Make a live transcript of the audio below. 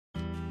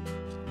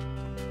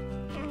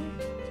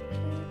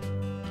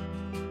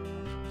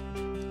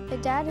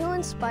dad who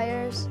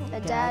inspires,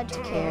 a dad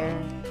to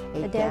care,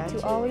 a dad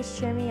to always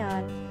cheer me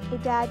on, a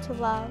dad to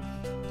love,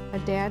 a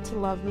dad to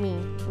love me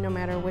no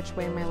matter which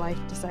way my life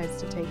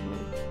decides to take me,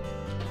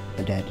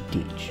 a dad to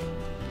teach.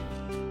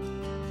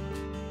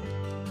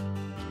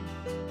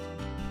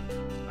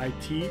 I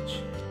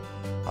teach.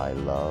 I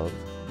love.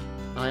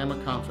 I am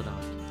a confidant.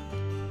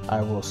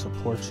 I will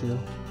support you.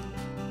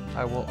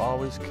 I will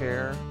always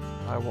care.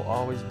 I will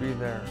always be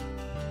there.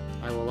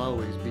 I will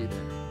always be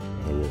there.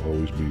 I will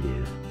always be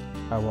there.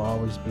 I will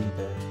always be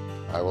there.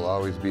 I will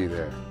always be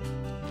there.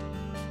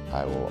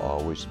 I will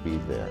always be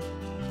there.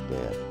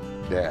 Dad.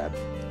 Dad.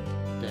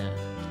 Dad.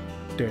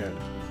 Dad.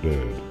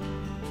 Dad.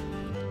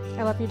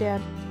 I love you,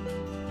 Dad.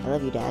 I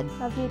love you, Dad.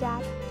 Love you,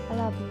 Dad. I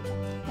love you,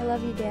 Dad. I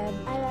love you, Dad.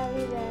 I love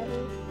you,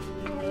 Daddy.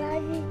 I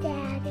love you,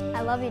 Daddy.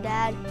 I love you,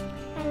 Dad.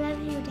 I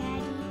love you,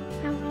 Daddy.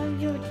 I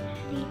love you,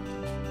 Daddy.